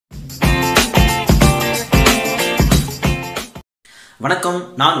வணக்கம்,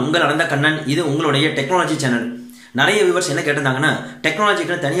 நான் உங்கள் அடந்த கண்ணன். இது உங்களுடைய டெக்னாலஜி சேனல். நிறைய வியூவர்ஸ் என்ன கேட்டிருந்தாங்கன்னா,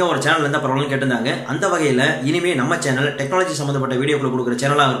 டெக்னாலஜிக்கு தனியாக ஒரு சேனல் இருந்தால் பரவாயில்ல கேட்டிருந்தாங்க. அந்த வகையில் இனிமேல் நம்ம சேனல் டெக்னாலஜி சம்மந்தப்பட்ட வீடியோக்களை கொடுக்குற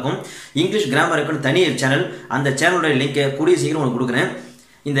சேனலாக இருக்கும். இங்கிலீஷ் கிராமருக்குன்னு தனி சேனல். அந்த சேனலோட லிங்கை கூடிய சீக்கிரம் உங்களுக்கு கொடுக்குறேன்.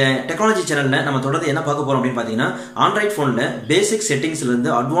 இந்த டெக்னாலஜி சேனலில் நம்ம தொடர்ந்து என்ன பார்க்க போகிறோம் அப்படின்னு பார்த்தீங்கன்னா, ஆண்ட்ராய்ட் ஃபோனில் பேசிக்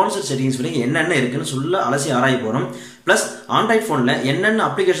செட்டிங்ஸ்லேருந்து அட்வான்ஸ்ட் செட்டிங்ஸ் வரைக்கும் என்னென்ன இருக்குன்னு சொல்ல அலசி ஆராய போகிறோம். ப்ளஸ் ஆண்ட்ராய்ட் ஃபோனில் என்னென்ன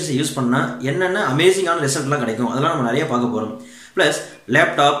அப்ளிகேஷன்ஸ் யூஸ் பண்ணால் என்னென்ன அமேசிங்கான ரிசல்ட்லாம் கிடைக்கும், அதெல்லாம் நம்ம நிறைய பார்க்க போகிறோம். ப்ளஸ்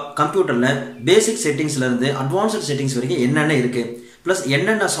லேப்டாப் கம்ப்யூட்டரில் பேசிக் செட்டிங்ஸ்லேருந்து அட்வான்ஸ்ட் செட்டிங்ஸ் வரைக்கும் என்னென்ன இருக்குது, ப்ளஸ்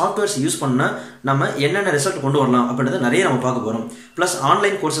என்னென்ன சாஃப்ட்வேர்ஸ் யூஸ் பண்ணால் நம்ம என்னென்ன ரிசல்ட் கொண்டு வரலாம் அப்படின்றத நிறைய நம்ம பார்க்க போகிறோம். ப்ளஸ்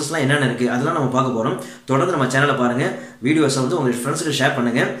ஆன்லைன் கோர்சஸ்லாம் என்னென்ன இருக்குது அதெல்லாம் நம்ம பார்க்க போகிறோம். தொடர்ந்து நம்ம சேனலை பாருங்கள், வீடியோஸை வந்து உங்கள் ஃப்ரெண்ட்ஸுக்கு ஷேர்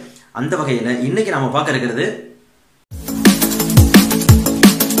பண்ணுங்கள். அந்த வகையில் இன்றைக்கி நம்ம பார்க்க இருக்கிறது,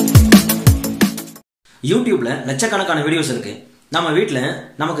 யூடியூப்பில் லட்சக்கணக்கான வீடியோஸ் இருக்குது. நம்ம வீட்டில்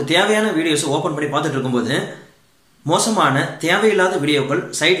நமக்கு தேவையான வீடியோஸை ஓப்பன் பண்ணி பார்த்துட்டு இருக்கும்போது மோசமான தேவையில்லாத வீடியோக்கள்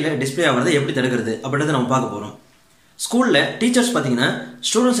சைடில் டிஸ்பிளே ஆகிறத எப்படி தடுக்கிறது அப்படின்றத நம்ம பார்க்க போகிறோம். ஸ்கூலில் டீச்சர்ஸ் பார்த்தீங்கன்னா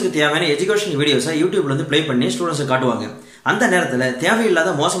ஸ்டூடெண்ட்ஸுக்கு தேவையான எஜுகேஷன் வீடியோஸை யூடியூப்லேருந்து ப்ளே பண்ணி ஸ்டூடெண்ட்ஸுக்கு காட்டுவாங்க. அந்த நேரத்தில் தேவையில்லாத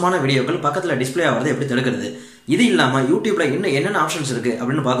மோசமான வீடியோக்கள் பக்கத்தில் டிஸ்பிளே ஆகிறத எப்படி தடுக்கிறது, இது இல்லாமல் யூடியூப்பில் இன்னும் என்னென்ன ஆப்ஷன்ஸ் இருக்குது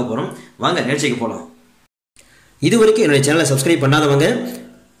அப்படின்னு பார்க்க போகிறோம். வாங்க நிகழ்ச்சிக்கு போகலாம். இது வரைக்கும் என்னுடைய சேனலை சப்ஸ்கிரைப் பண்ணாதவங்க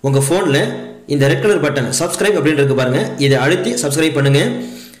உங்கள் ஃபோனில் இந்த ரெட் கலர் பட்டன் சப்ஸ்கிரைப் அப்படின்னு இருக்கு பாருங்கள், இதை அழுத்தி சப்ஸ்கிரைப் பண்ணுங்கள்.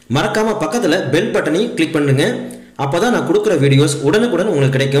 மறக்காமல் பக்கத்தில் பெல் பட்டனையும் கிளிக் பண்ணுங்கள். அப்போ தான் நான் கொடுக்குற வீடியோஸ் உடனுக்குடன்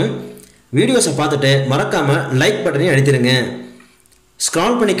உங்களுக்கு கிடைக்கும். வீடியோஸை பார்த்துட்டு மறக்காமல் லைக் பட்டனையும் அழுத்திடுங்க.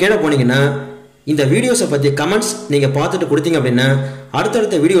 ஸ்க்ரால் பண்ணி கீழே போனீங்கன்னா இந்த வீடியோஸை பற்றி கமெண்ட்ஸ் நீங்கள் பார்த்துட்டு கொடுத்தீங்க அப்படின்னா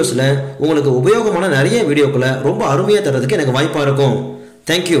அடுத்தடுத்த வீடியோஸில் உங்களுக்கு உபயோகமான நிறைய வீடியோக்களை ரொம்ப அருமையாக தர்றதுக்கு எனக்கு வாய்ப்பாக இருக்கும்.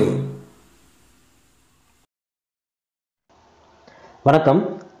 தேங்க்யூ. வணக்கம்.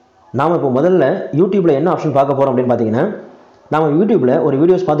 நாம் இப்போ முதல்ல யூடியூப்பில் என்ன ஆப்ஷன் பார்க்க போகிறோம் அப்படின்னு பார்த்தீங்கன்னா, நம்ம யூடியூப்பில் ஒரு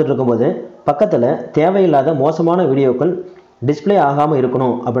வீடியோஸ் பார்த்துட்டு இருக்கும்போது பக்கத்தில் தேவையில்லாத மோசமான வீடியோக்கள் டிஸ்பிளே ஆகாமல்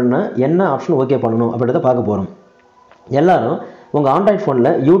இருக்கணும் அப்படின்னா என்ன ஆப்ஷன் ஓகே பண்ணணும் அப்படின்றத பார்க்க போகிறோம். எல்லோரும் உங்கள் ஆண்ட்ராய்ட் ஃபோனில்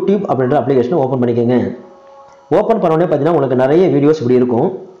யூடியூப் அப்படின்ற அப்ளிகேஷனை ஓப்பன் பண்ணிக்கோங்க. ஓப்பன் பண்ணோடனே பார்த்தீங்கன்னா உங்களுக்கு நிறைய வீடியோஸ் இப்படி இருக்கும்.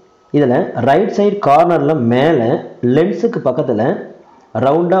 இதில் ரைட் சைடு கார்னரில் மேலே லென்ஸுக்கு பக்கத்தில்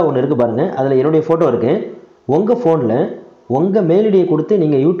ரவுண்டாக ஒன்று இருக்குது பாருங்கள், அதில் என்னுடைய ஃபோட்டோ இருக்குது. உங்கள் ஃபோனில் உங்கள் மெயில் ஐடியை கொடுத்து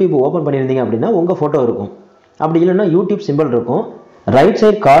நீங்கள் யூடியூப் ஓப்பன் பண்ணியிருந்தீங்க அப்படின்னா உங்கள் ஃபோட்டோ இருக்கும். அப்படி இல்லைன்னா யூடியூப் சிம்பிள் இருக்கும். ரைட்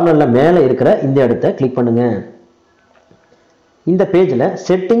சைடு கார்னரில் மேலே இருக்கிற இந்த இடத்த கிளிக் பண்ணுங்கள். இந்த பேஜில்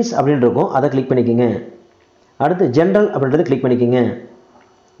செட்டிங்ஸ் அப்படின்னு இருக்கும், அதை கிளிக் பண்ணிக்கோங்க. அடுத்து ஜென்ரல் அப்படின்றத கிளிக் பண்ணிக்கோங்க.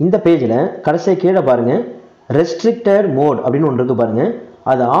 இந்த பேஜில் கடைசியாக கீழே பாருங்கள், ரெஸ்ட்ரிக்டட் மோட் அப்படின்னு ஒன்று இருக்குது பாருங்கள்,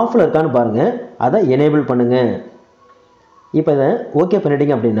 அது ஆஃபில் இருக்கான்னு பாருங்கள், அதை எனேபிள் பண்ணுங்கள். இப்போ இதை ஓகே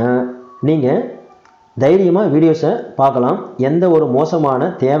பண்ணிட்டீங்க அப்படின்னா நீங்கள் தைரியமாக வீடியோஸை பார்க்கலாம். எந்த ஒரு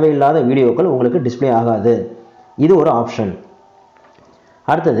மோசமான தேவையில்லாத வீடியோக்கள் உங்களுக்கு டிஸ்பிளே ஆகாது. இது ஒரு ஆப்ஷன்.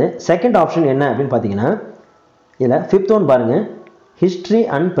 அடுத்தது செகண்ட் ஆப்ஷன் என்ன அப்படின்னு பார்த்தீங்கன்னா, இதில் ஃபிஃப்த் ஒன் பாருங்கள், ஹிஸ்ட்ரி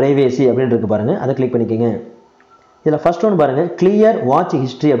அண்ட் ப்ரைவேசி அப்படின்னு இருக்குது பாருங்கள், அதை கிளிக் பண்ணிக்கோங்க. இதில் ஃபஸ்ட் ஒன் பாருங்கள், கிளியர் வாட்ச்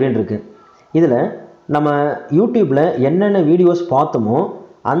ஹிஸ்ட்ரி அப்படின்னு இருக்குது. இதில் நம்ம யூடியூப்பில் என்னென்ன வீடியோஸ் பார்த்தோமோ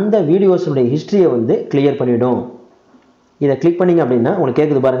அந்த வீடியோஸுடைய ஹிஸ்ட்ரியை வந்து கிளியர் பண்ணிவிடும். இதை கிளிக் பண்ணிங்க அப்படின்னா உங்களுக்கு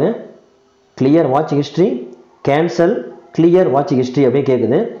கேட்குது பாருங்கள், clear watch history, cancel clear watch history அப்படின்னு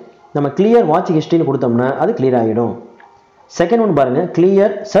கேட்குது. நம்ம கிளியர் வாட்ச் ஹிஸ்ட்ரின்னு கொடுத்தோம்னா அது கிளியர் ஆகிடும். செகண்ட் ஒன் பாருங்கள்,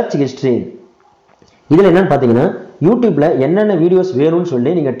 கிளியர் சர்ச் ஹிஸ்ட்ரி. இதில் என்னென்னு பார்த்தீங்கன்னா, யூடியூப்பில் என்னென்ன வீடியோஸ் வேணும்னு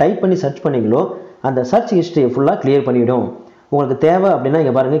சொல்லி நீங்கள் டைப் பண்ணி சர்ச் பண்ணிங்களோ அந்த சர்ச் ஹிஸ்ட்ரியை ஃபுல்லாக கிளியர் பண்ணிவிடும். உங்களுக்கு தேவை அப்படின்னா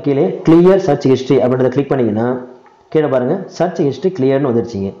இங்கே பாருங்கள், கீழே கிளியர் சர்ச் ஹிஸ்ட்ரி அப்படின்றத கிளிக் பண்ணிங்கன்னா கீழே பாருங்கள் சர்ச் ஹிஸ்ட்ரி கிளியர்னு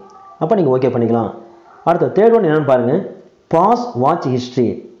வந்துருச்சிங்க. அப்போ நீங்கள் ஓகே பண்ணிக்கலாம். அடுத்த தேர்ட் ஒன் என்னென்னு பாருங்கள், பாஸ் வாட்ச் ஹிஸ்ட்ரி.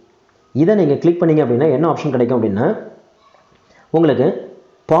 இதை நீங்கள் கிளிக் பண்ணிங்க அப்படின்னா என்ன ஆப்ஷன் கிடைக்கும் அப்படின்னா, உங்களுக்கு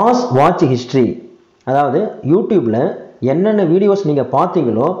பாஸ் வாட்ச் ஹிஸ்ட்ரி, அதாவது யூடியூப்பில் என்னென்ன வீடியோஸ் நீங்கள்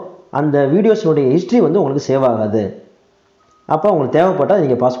பார்த்தீங்களோ அந்த வீடியோஸினுடைய ஹிஸ்ட்ரி வந்து உங்களுக்கு சேவ் ஆகாது. அப்போ உங்களுக்கு தேவைப்பட்டால்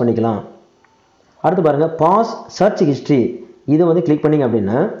நீங்கள் பாஸ் பண்ணிக்கலாம். அடுத்து பாருங்கள், பாஸ் சர்ச் ஹிஸ்ட்ரி. இதை வந்து கிளிக் பண்ணிங்க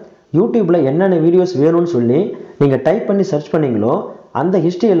அப்படின்னா யூடியூப்பில் என்னென்ன வீடியோஸ் வேணும்னு சொல்லி நீங்கள் டைப் பண்ணி சர்ச் பண்ணிங்களோ அந்த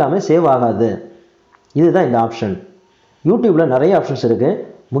ஹிஸ்ட்ரி எல்லாமே சேவ் ஆகாது. இதுதான் இந்த ஆப்ஷன். யூடியூப்பில் நிறைய ஆப்ஷன்ஸ் இருக்குது.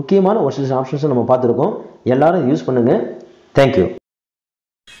 முக்கியமான ஒரு சில ஆப்ஷன்ஸை நம்ம பார்த்துருக்கோம். எல்லாரும் யூஸ் பண்ணுங்கள். தேங்க்யூ.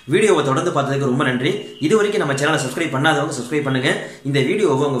 வீடியோவை தொடர்ந்து பார்த்ததுக்கு ரொம்ப நன்றி. இது வரைக்கும் நம்ம சேனலை சப்ஸ்கிரைப் பண்ணாதவங்க சப்ஸ்கிரைப் பண்ணுங்க. இந்த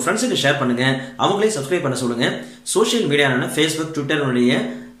வீடியோவை உங்கள் ஃப்ரெண்ட்ஸுக்கு ஷேர் பண்ணுங்க, அவங்களே சப்ஸ்கிரைப் பண்ண சொல்லுங்க. சோஷியல் மீடியான ஃபேஸ்புக் ட்விட்டருடைய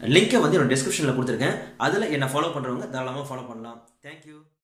லிங்கை வந்து என்னோட டிஸ்கிரிப்ஷனில் கொடுத்துருக்கேன். அதில் என்னை ஃபாலோ பண்ணுறவங்க தாராளமாக ஃபாலோ பண்ணலாம். தேங்க்யூ.